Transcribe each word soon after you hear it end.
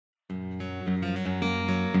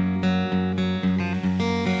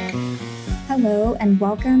Hello, and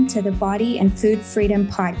welcome to the Body and Food Freedom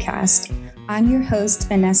Podcast. I'm your host,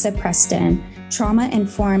 Vanessa Preston,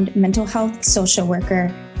 trauma-informed mental health social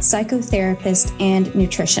worker, psychotherapist, and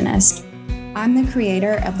nutritionist. I'm the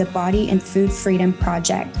creator of the Body and Food Freedom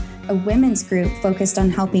Project, a women's group focused on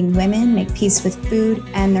helping women make peace with food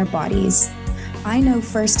and their bodies. I know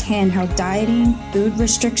firsthand how dieting, food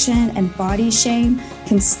restriction, and body shame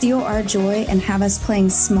can steal our joy and have us playing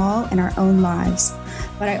small in our own lives.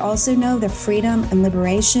 But I also know the freedom and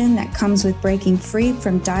liberation that comes with breaking free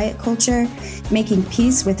from diet culture, making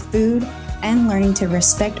peace with food, and learning to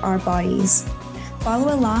respect our bodies.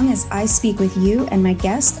 Follow along as I speak with you and my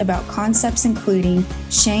guests about concepts including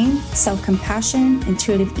shame, self-compassion,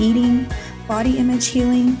 intuitive eating, body image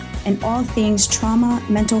healing, and all things trauma,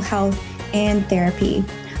 mental health, and therapy.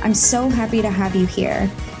 I'm so happy to have you here.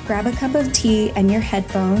 Grab a cup of tea and your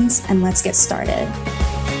headphones, and let's get started.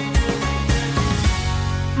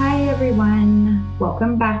 Hi, everyone.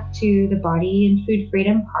 Welcome back to the Body and Food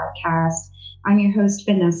Freedom Podcast. I'm your host,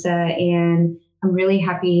 Vanessa, and I'm really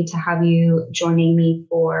happy to have you joining me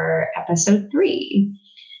for episode 3.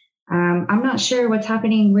 I'm not sure what's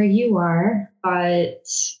happening where you are, but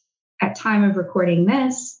at time of recording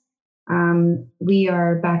this, we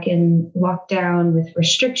are back in lockdown with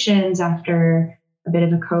restrictions after a bit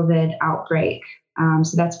of a COVID outbreak.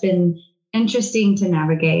 So that's been interesting to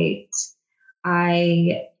navigate.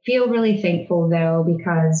 I feel really thankful though,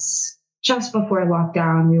 because just before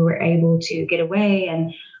lockdown, we were able to get away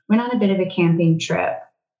and went on a bit of a camping trip.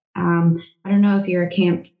 I don't know if you're a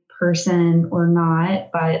camp person or not,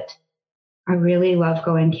 but I really love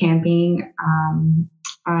going camping.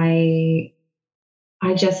 I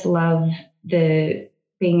just love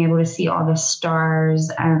being able to see all the stars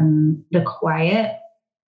and the quiet.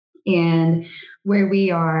 And where we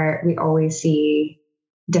are, we always see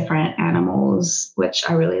different animals, which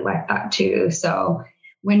I really like that too. So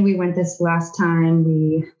when we went this last time,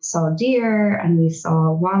 we saw deer and we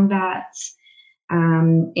saw wombats,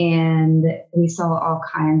 and we saw all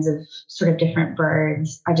kinds of sort of different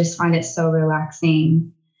birds. I just find it so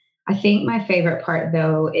relaxing. I think my favorite part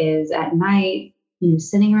though is at night,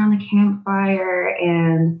 sitting around the campfire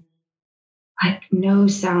and like no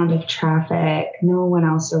sound of traffic, no one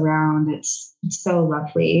else around. It's so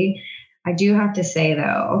lovely. I do have to say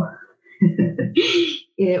though,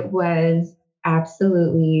 it was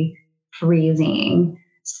absolutely freezing.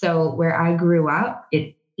 So where I grew up,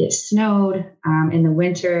 it snowed in the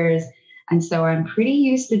winters. And so I'm pretty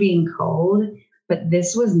used to being cold, but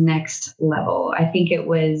this was next level. I think it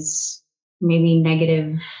was maybe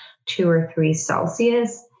 -2 or 3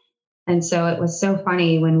 Celsius. And so it was so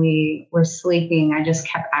funny when we were sleeping, I just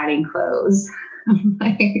kept adding clothes,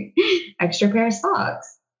 like extra pair of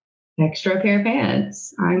socks, extra pair of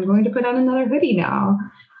pants. I'm going to put on another hoodie now.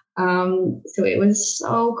 So it was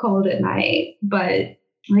so cold at night, but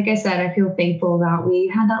like I said, I feel thankful that we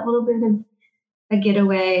had that little bit of a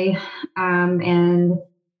getaway. And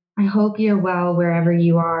I hope you're well wherever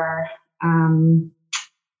you are,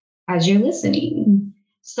 as you're listening.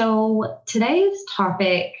 So today's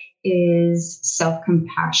topic is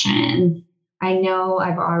self-compassion. I know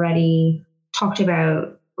I've already talked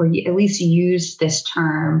about, or at least used this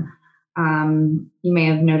term. You may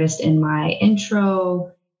have noticed in my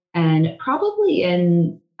intro and probably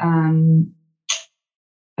in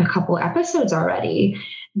a couple episodes already.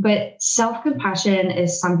 But self-compassion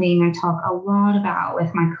is something I talk a lot about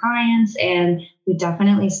with my clients, and we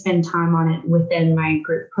definitely spend time on it within my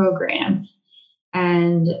group program.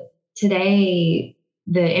 And today,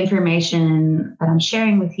 the information that I'm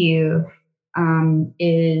sharing with you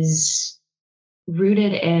is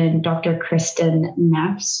rooted in Dr. Kristin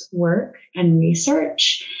Neff's work and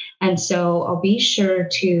research. And so I'll be sure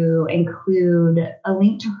to include a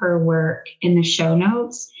link to her work in the show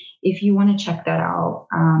notes if you want to check that out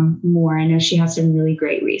more. I know she has some really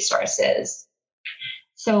great resources.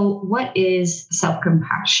 So what is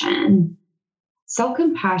self-compassion?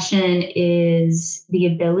 Self-compassion is the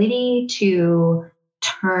ability to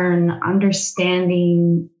turn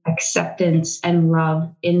understanding, acceptance, and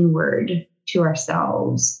love inward to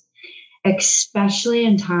ourselves, especially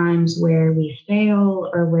in times where we fail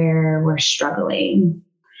or where we're struggling.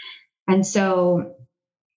 And so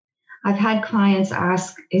I've had clients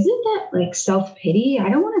ask, isn't that like self-pity? I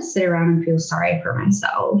don't want to sit around and feel sorry for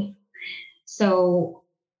myself. So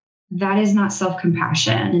that is not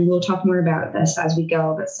self-compassion. And we'll talk more about this as we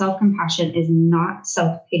go. But self-compassion is not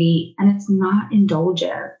self-pity, and it's not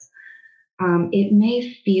indulgence. It may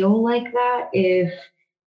feel like that if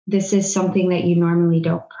this is something that you normally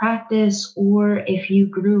don't practice, or if you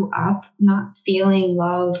grew up not feeling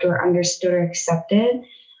loved or understood or accepted.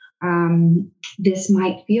 this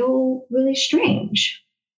might feel really strange.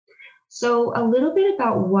 So, a little bit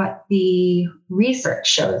about what the research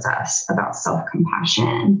shows us about self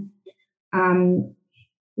compassion.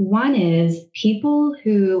 One is people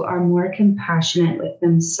who are more compassionate with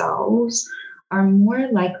themselves are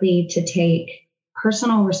more likely to take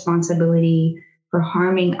personal responsibility for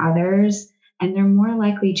harming others, and they're more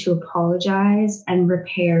likely to apologize and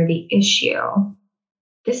repair the issue.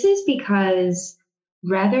 This is because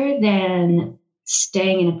rather than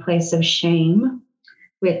staying in a place of shame,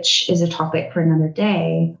 which is a topic for another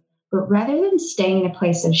day, but rather than staying in a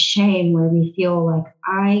place of shame where we feel like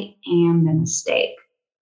I am the mistake,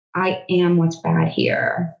 I am what's bad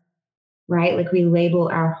here, right? Like we label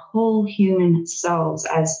our whole human selves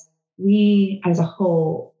as we as a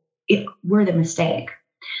whole, we're the mistake.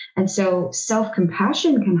 And so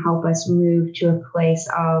self-compassion can help us move to a place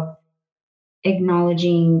of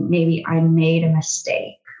acknowledging maybe I made a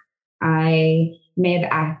mistake. I may have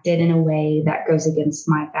acted in a way that goes against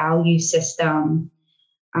my value system.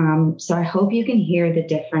 So I hope you can hear the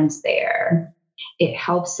difference there. It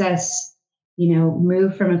helps us,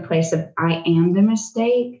 move from a place of I am the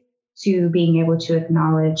mistake to being able to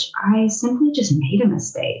acknowledge I simply just made a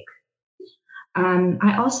mistake.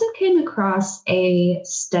 I also came across a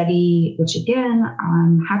study, which again,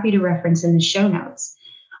 I'm happy to reference in the show notes.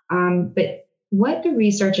 But what the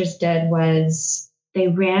researchers did was they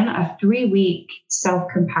ran a 3-week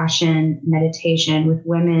self-compassion meditation with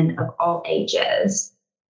women of all ages.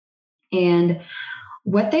 And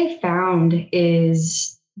what they found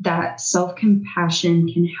is that self-compassion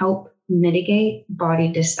can help mitigate body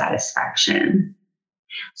dissatisfaction.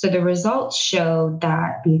 So the results showed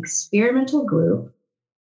that the experimental group,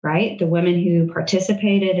 right, the women who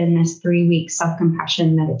participated in this 3-week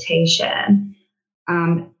self-compassion meditation,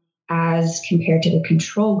 as compared to the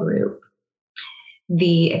control group,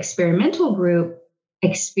 the experimental group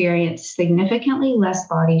experienced significantly less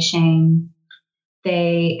body shame.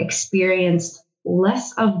 They experienced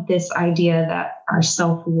less of this idea that our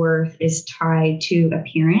self-worth is tied to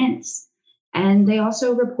appearance. And they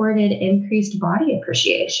also reported increased body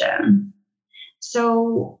appreciation.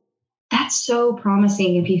 So that's so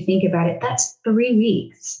promising if you think about it. That's 3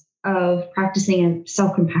 weeks of practicing a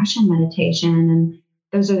self-compassion meditation. And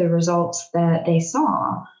those are the results that they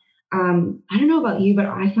saw. I don't know about you, but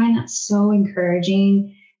I find that so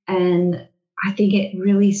encouraging. And I think it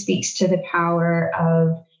really speaks to the power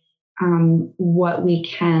of what we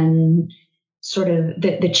can sort of,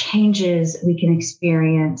 the changes we can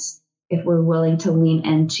experience if we're willing to lean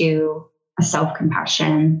into a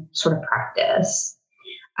self-compassion sort of practice.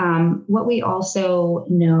 What we also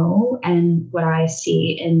know, and what I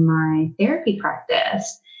see in my therapy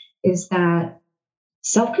practice, is that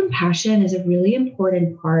self-compassion is a really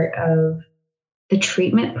important part of the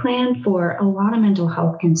treatment plan for a lot of mental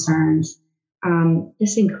health concerns.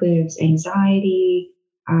 This includes anxiety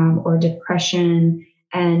or depression,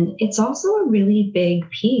 and it's also a really big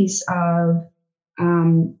piece of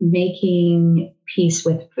making peace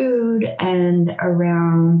with food and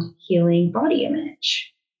around healing body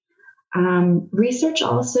image. Research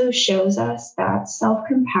also shows us that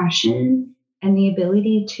self-compassion and the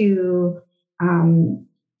ability to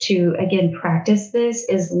again practice this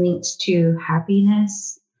is linked to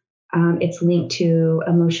happiness. It's linked to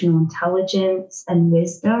emotional intelligence and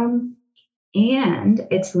wisdom, and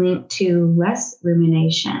it's linked to less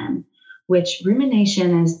rumination, which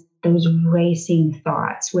rumination is those racing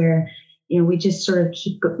thoughts where, we just sort of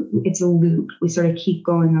it's a loop. We sort of keep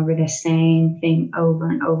going over the same thing over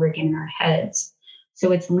and over again in our heads.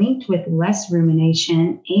 So it's linked with less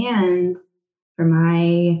rumination. And for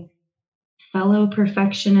my fellow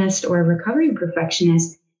perfectionist or recovering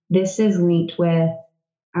perfectionist, this is linked with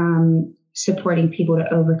supporting people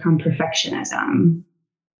to overcome perfectionism.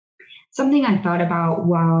 Something I thought about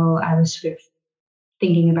while I was sort of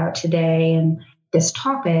thinking about today and this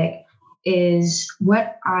topic is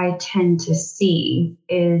what I tend to see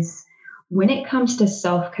is when it comes to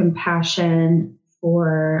self-compassion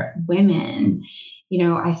for women,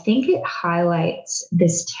 I think it highlights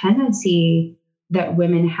this tendency that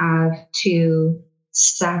women have to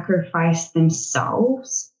sacrifice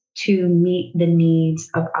themselves to meet the needs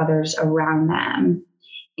of others around them.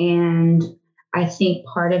 And I think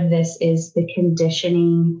part of this is the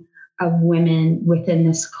conditioning of women within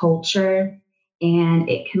this culture. And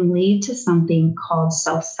it can lead to something called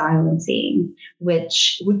self-silencing,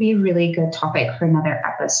 which would be a really good topic for another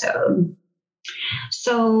episode.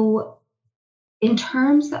 So in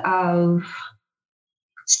terms of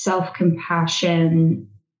self-compassion,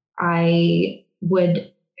 I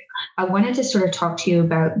would I wanted to sort of talk to you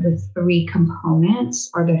about the three components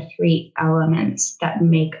or the three elements that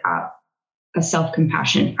make up a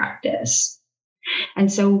self-compassion practice.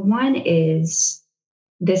 And so one is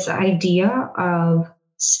this idea of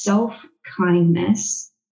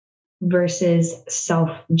self-kindness versus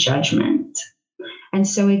self-judgment. And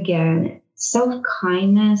so again,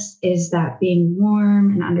 self-kindness is that being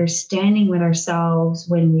warm and understanding with ourselves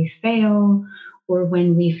when we fail or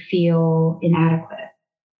when we feel inadequate.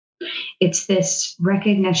 It's this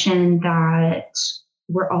recognition that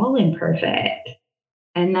we're all imperfect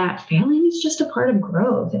and that failing is just a part of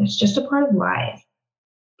growth and it's just a part of life.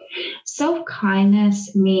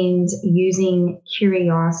 Self-kindness means using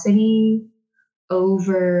curiosity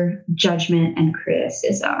over judgment and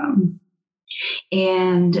criticism.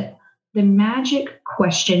 And the magic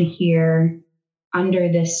question here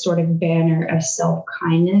under this sort of banner of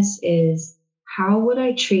self-kindness is, how would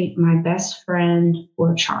I treat my best friend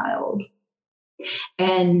or child?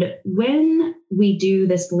 And when we do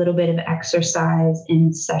this little bit of exercise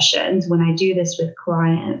in sessions, when I do this with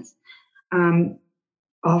clients,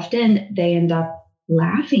 often they end up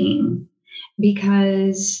laughing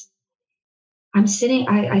because I'm sitting,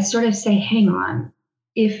 I sort of say, hang on,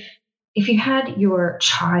 if you had your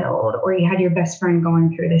child or you had your best friend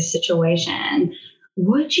going through this situation,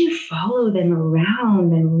 would you follow them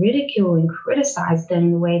around and ridicule and criticize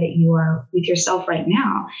them the way that you are with yourself right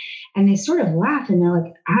now? And they sort of laugh and they're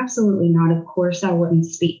like, absolutely not. Of course, I wouldn't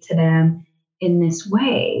speak to them in this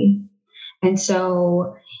way. And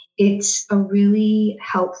so it's a really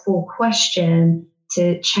helpful question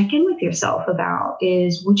to check in with yourself about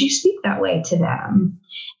is, would you speak that way to them?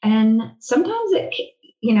 And sometimes it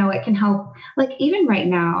can help. Like even right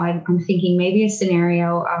now, I'm thinking maybe a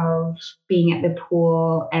scenario of being at the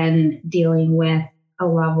pool and dealing with a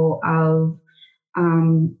level of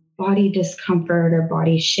body discomfort or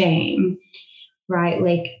body shame, right?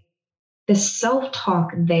 Like the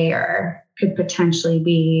self-talk there could potentially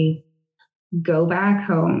be, go back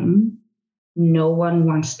home. No one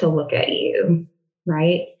wants to look at you,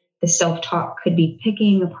 right? The self-talk could be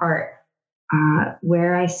picking apart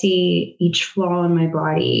where I see each flaw in my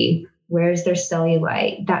body. Where's their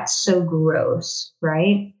cellulite? That's so gross,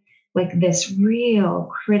 right? Like this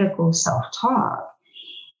real critical self-talk.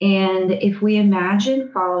 And if we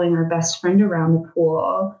imagine following our best friend around the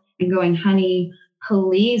pool and going, honey,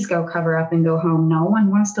 please go cover up and go home. No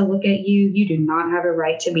one wants to look at you. You do not have a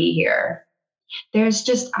right to be here. There's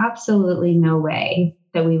just absolutely no way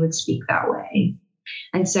that we would speak that way.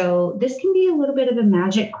 And so this can be a little bit of a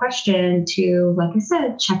magic question to, like I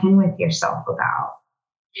said, check in with yourself about.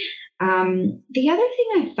 The other thing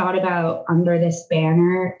I thought about under this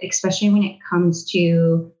banner, especially when it comes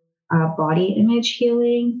to body image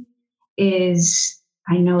healing, is,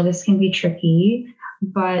 I know this can be tricky,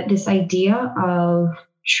 but this idea of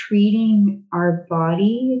treating our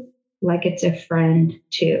body like it's a friend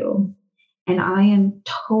too. And I am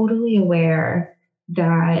totally aware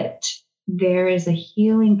that there is a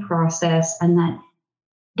healing process and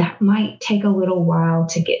that might take a little while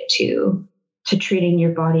to get to treating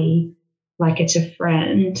your body like it's a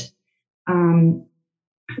friend.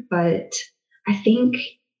 But I think,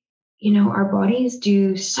 our bodies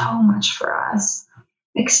do so much for us,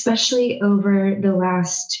 especially over the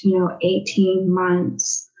last, 18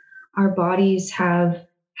 months. Our bodies have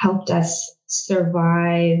helped us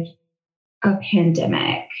survive a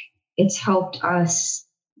pandemic. It's helped us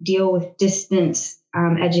deal with distance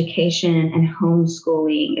education and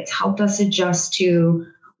homeschooling. It's helped us adjust to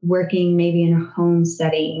working maybe in a home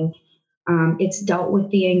setting. It's dealt with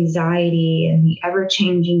the anxiety and the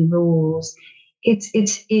ever-changing rules.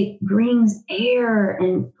 It brings air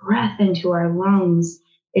and breath into our lungs.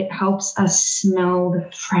 It helps us smell the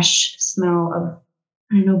fresh smell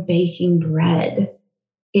of, baking bread.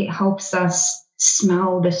 It helps us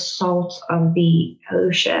smell the salt of the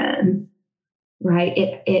ocean, right?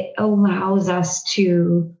 It allows us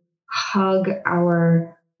to hug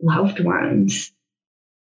our loved ones.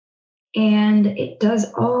 And it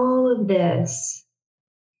does all of this.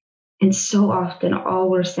 And so often all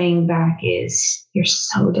we're saying back is, you're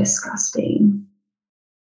so disgusting.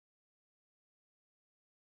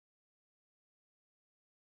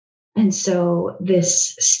 And so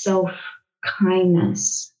this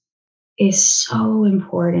self-kindness is so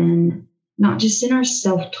important, not just in our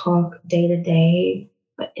self-talk day to day,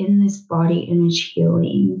 but in this body image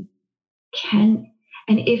healing. And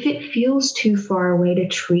if it feels too far away to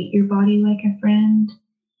treat your body like a friend,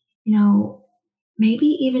 maybe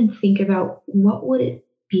even think about, what would it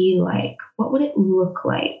be like? What would it look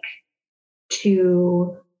like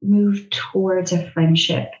to move towards a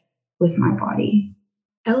friendship with my body?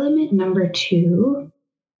 Element number two,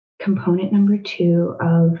 component number two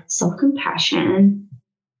of self-compassion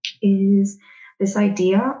is this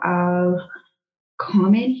idea of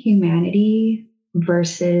common humanity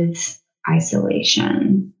versus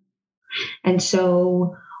isolation. And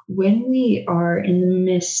so when we are in the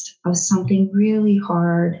midst of something really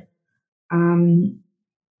hard,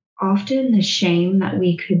 often the shame that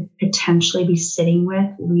we could potentially be sitting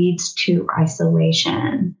with leads to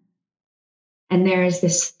isolation. And there is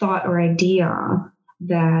this thought or idea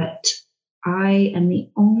that I am the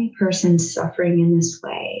only person suffering in this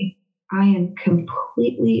way. I am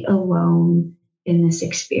completely alone in this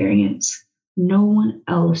experience. No one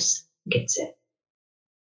else gets it.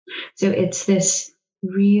 So it's this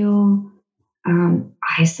real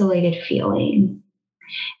isolated feeling.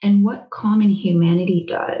 And what common humanity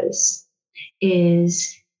does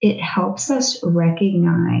is it helps us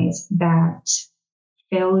recognize that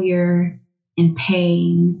failure and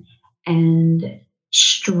pain and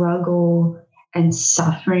struggle and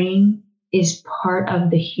suffering is part of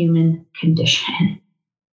the human condition.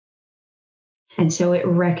 And so it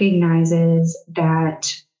recognizes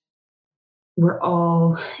that we're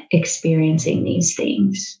all experiencing these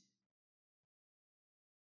things.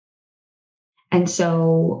 And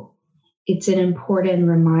so it's an important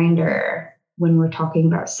reminder when we're talking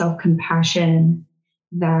about self-compassion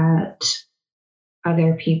that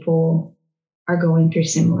other people are going through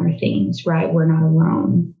similar things, right? We're not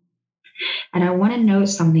alone. And I want to note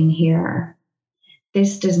something here.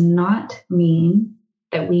 This does not mean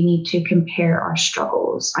that we need to compare our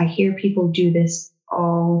struggles. I hear people do this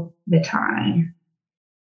all the time.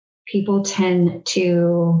 People tend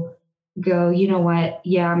to go, you know what?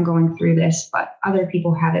 Yeah, I'm going through this, but other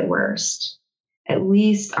people have it worse. At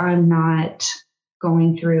least I'm not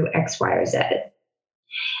going through X, Y, or Z.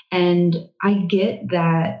 And I get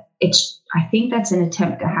that I think that's an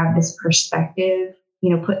attempt to have this perspective,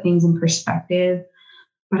 put things in perspective.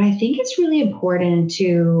 But I think it's really important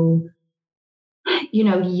to,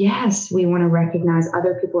 yes, we want to recognize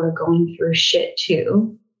other people are going through shit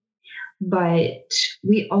too. But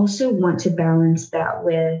we also want to balance that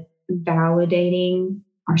with validating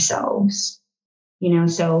ourselves.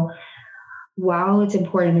 So while it's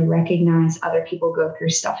important to recognize other people go through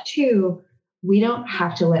stuff too, we don't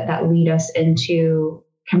have to let that lead us into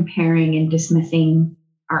comparing and dismissing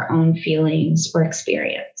our own feelings or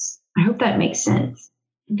experience. I hope that makes sense.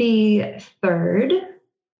 The third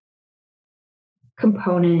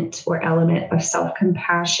component or element of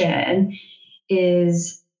self-compassion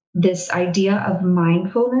is this idea of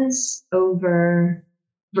mindfulness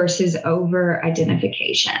versus over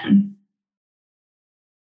identification.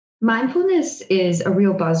 Mindfulness is a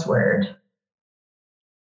real buzzword.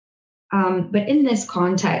 But in this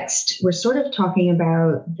context, we're sort of talking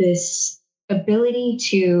about this ability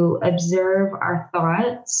to observe our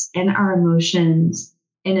thoughts and our emotions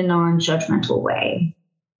in a non-judgmental way.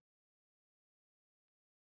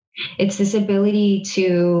 It's this ability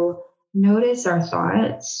to notice our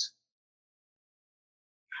thoughts,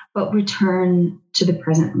 but return to the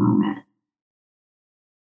present moment.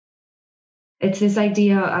 It's this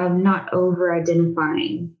idea of not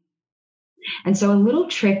over-identifying. And so a little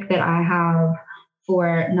trick that I have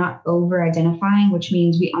for not over-identifying, which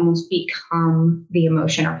means we almost become the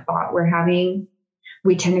emotion or thought we're having.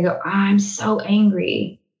 We tend to go, I'm so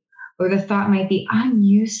angry. Or the thought might be, I'm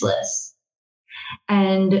useless.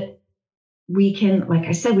 And we can, like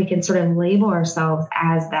I said, we can sort of label ourselves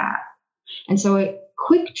as that. And so a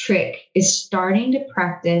quick trick is starting to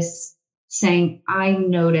practice saying, I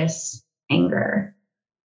notice anger.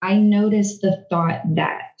 I notice the thought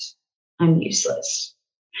that I'm useless.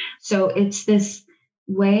 So it's this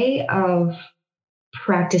way of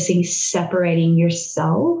practicing separating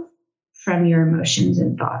yourself from your emotions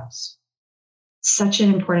and thoughts. Such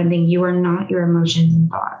an important thing. You are not your emotions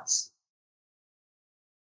and thoughts.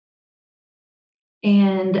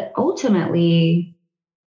 And ultimately,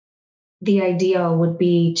 the ideal would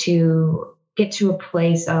be to get to a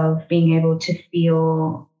place of being able to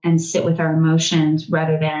feel and sit with our emotions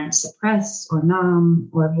rather than suppress or numb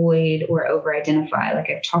or avoid or over-identify, like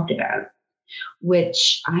I've talked about,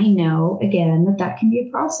 which I know, again, that can be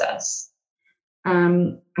a process.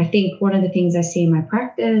 I think one of the things I see in my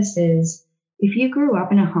practice is if you grew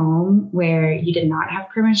up in a home where you did not have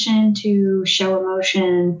permission to show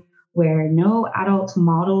emotion, where no adults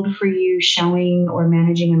modeled for you showing or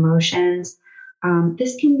managing emotions,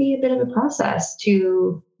 this can be a bit of a process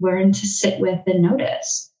to learn to sit with and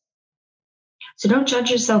notice. So don't judge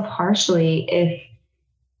yourself harshly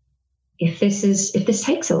if this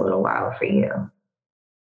takes a little while for you.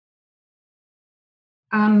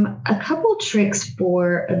 A couple tricks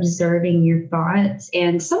for observing your thoughts,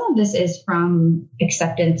 and some of this is from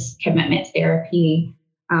acceptance commitment therapy.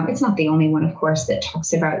 It's not the only one, of course, that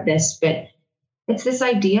talks about this, but it's this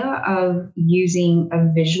idea of using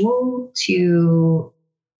a visual to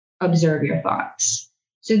observe your thoughts.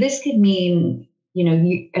 So this could mean,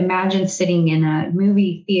 you imagine sitting in a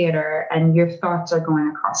movie theater and your thoughts are going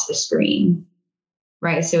across the screen,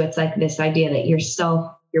 right? So it's like this idea that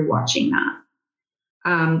you're watching that.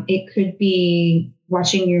 It could be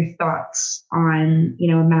watching your thoughts on,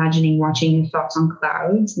 imagining watching your thoughts on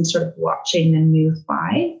clouds and sort of watching them move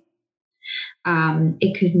by.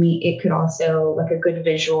 It could also, like, a good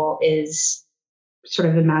visual is sort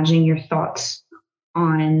of imagining your thoughts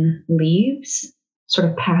on leaves, sort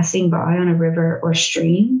of passing by on a river or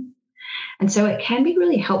stream. And so it can be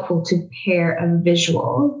really helpful to pair a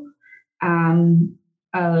visual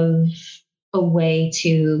of a way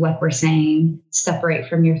to, like we're saying, separate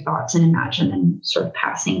from your thoughts and imagine them sort of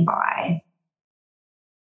passing by.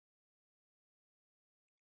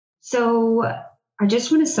 So I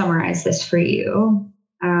just want to summarize this for you.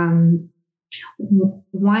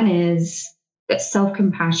 One is that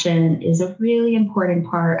self-compassion is a really important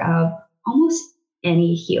part of almost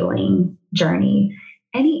any healing journey.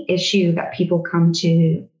 Any issue that people come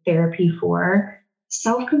to therapy for,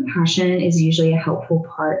 self-compassion is usually a helpful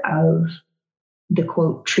part of the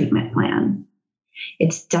quote treatment plan.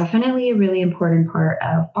 It's definitely a really important part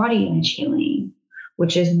of body image healing,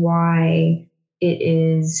 which is why it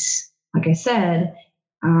is, like I said,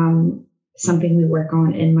 something we work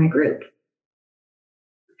on in my group.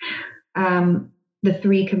 The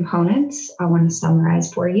three components I want to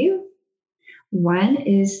summarize for you. One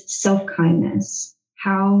is self-kindness.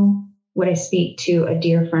 How would I speak to a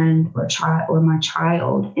dear friend or my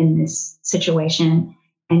child in this situation?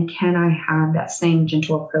 And can I have that same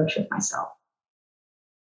gentle approach with myself?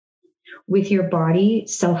 With your body,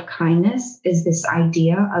 self-kindness is this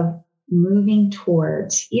idea of moving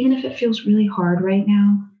towards, even if it feels really hard right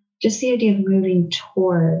now, just the idea of moving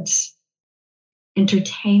towards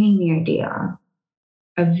entertaining the idea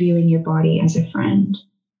of viewing your body as a friend.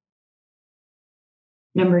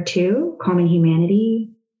 Number two, calming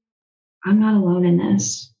humanity. I'm not alone in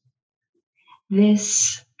this.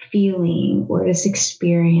 This feeling or this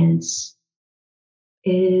experience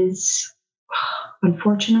is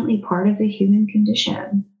unfortunately part of the human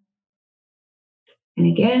condition. And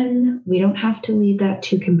again, we don't have to leave that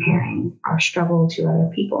to comparing our struggle to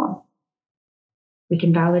other people. We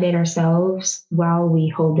can validate ourselves while we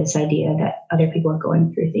hold this idea that other people are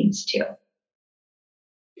going through things too.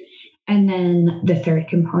 And then the third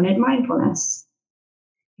component, mindfulness.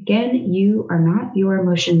 Again, you are not your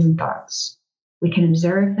emotions and thoughts. We can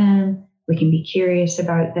observe them. We can be curious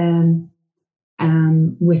about them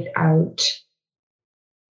without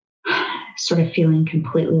sort of feeling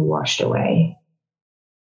completely washed away.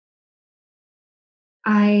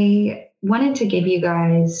 I wanted to give you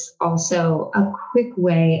guys also a quick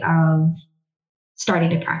way of starting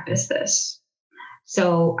to practice this.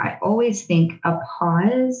 So I always think a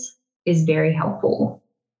pause is very helpful.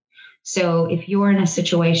 So if you're in a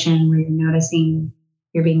situation where you're noticing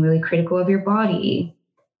you're being really critical of your body,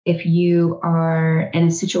 if you are in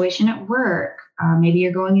a situation at work, maybe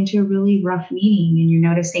you're going into a really rough meeting and you're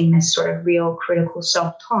noticing this sort of real critical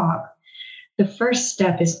self-talk, the first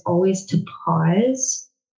step is always to pause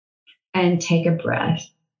and take a breath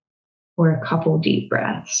or a couple deep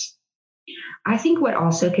breaths. I think what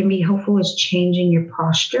also can be helpful is changing your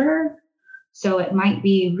posture. So it might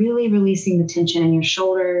be really releasing the tension in your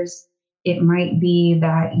shoulders. It might be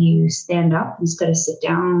that you stand up instead of sit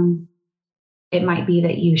down. It might be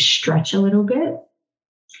that you stretch a little bit.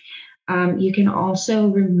 You can also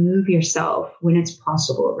remove yourself when it's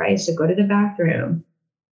possible, right? So go to the bathroom,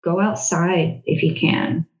 go outside if you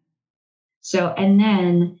can. And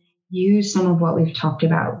then use some of what we've talked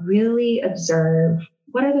about. Really observe,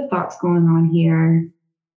 what are the thoughts going on here?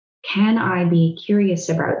 Can I be curious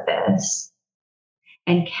about this?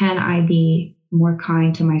 And can I be more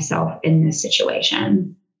kind to myself in this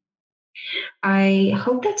situation? I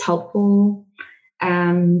hope that's helpful.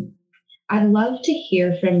 I'd love to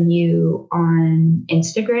hear from you on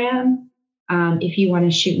Instagram. If you want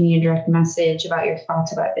to shoot me a direct message about your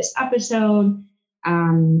thoughts about this episode,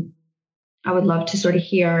 I would love to sort of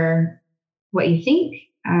hear what you think.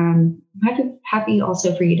 I'm happy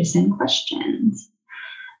also for you to send questions.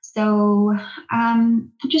 So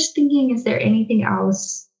I'm just thinking, is there anything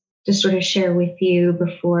else to sort of share with you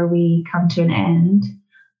before we come to an end?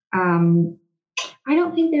 I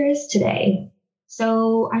don't think there is today.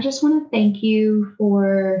 So I just want to thank you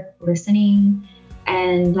for listening,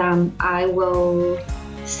 and I will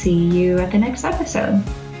see you at the next episode.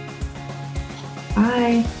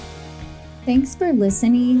 Bye. Thanks for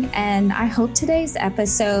listening, and I hope today's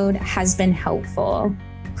episode has been helpful.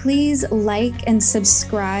 Please like and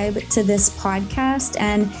subscribe to this podcast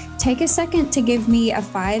and take a second to give me a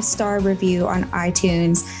 5-star review on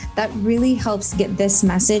iTunes. That really helps get this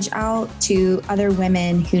message out to other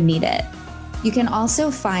women who need it. You can also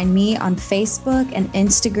find me on Facebook and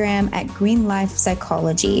Instagram at Green Life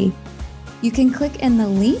Psychology. You can click in the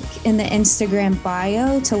link in the Instagram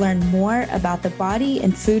bio to learn more about the Body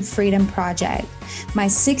and Food Freedom Project, my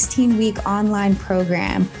 16-week online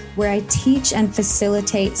program where I teach and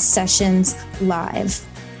facilitate sessions live.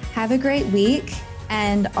 Have a great week,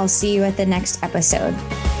 and I'll see you at the next episode.